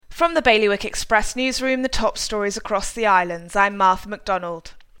From the Bailiwick Express newsroom, the top stories across the islands. I'm Martha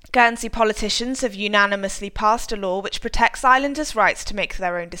MacDonald. Guernsey politicians have unanimously passed a law which protects islanders' rights to make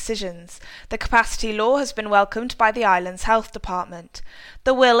their own decisions. The capacity law has been welcomed by the island's health department.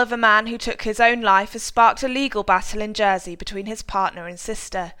 The will of a man who took his own life has sparked a legal battle in Jersey between his partner and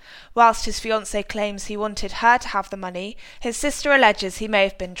sister. Whilst his fiancée claims he wanted her to have the money, his sister alleges he may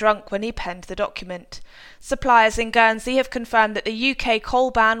have been drunk when he penned the document. Suppliers in Guernsey have confirmed that the UK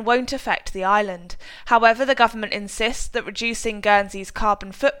coal ban won't affect the island. However, the government insists that reducing Guernsey's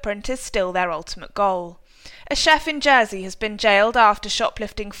carbon footprint is still their ultimate goal. A chef in Jersey has been jailed after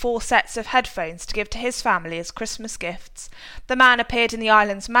shoplifting 4 sets of headphones to give to his family as Christmas gifts. The man appeared in the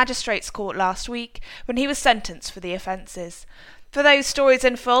island's magistrates' court last week when he was sentenced for the offences. For those stories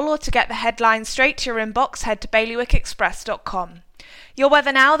in full or to get the headlines straight to your inbox, head to bailiwickexpress.com. Your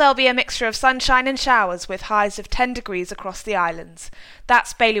weather now, there'll be a mixture of sunshine and showers with highs of 10 degrees across the islands.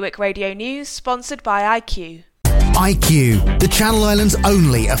 That's Bailiwick Radio News, sponsored by IQ. IQ, the Channel Islands'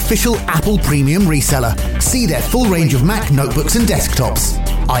 only official Apple premium reseller. See their full range of Mac notebooks and desktops.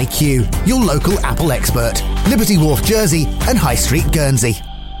 IQ, your local Apple expert. Liberty Wharf, Jersey and High Street, Guernsey.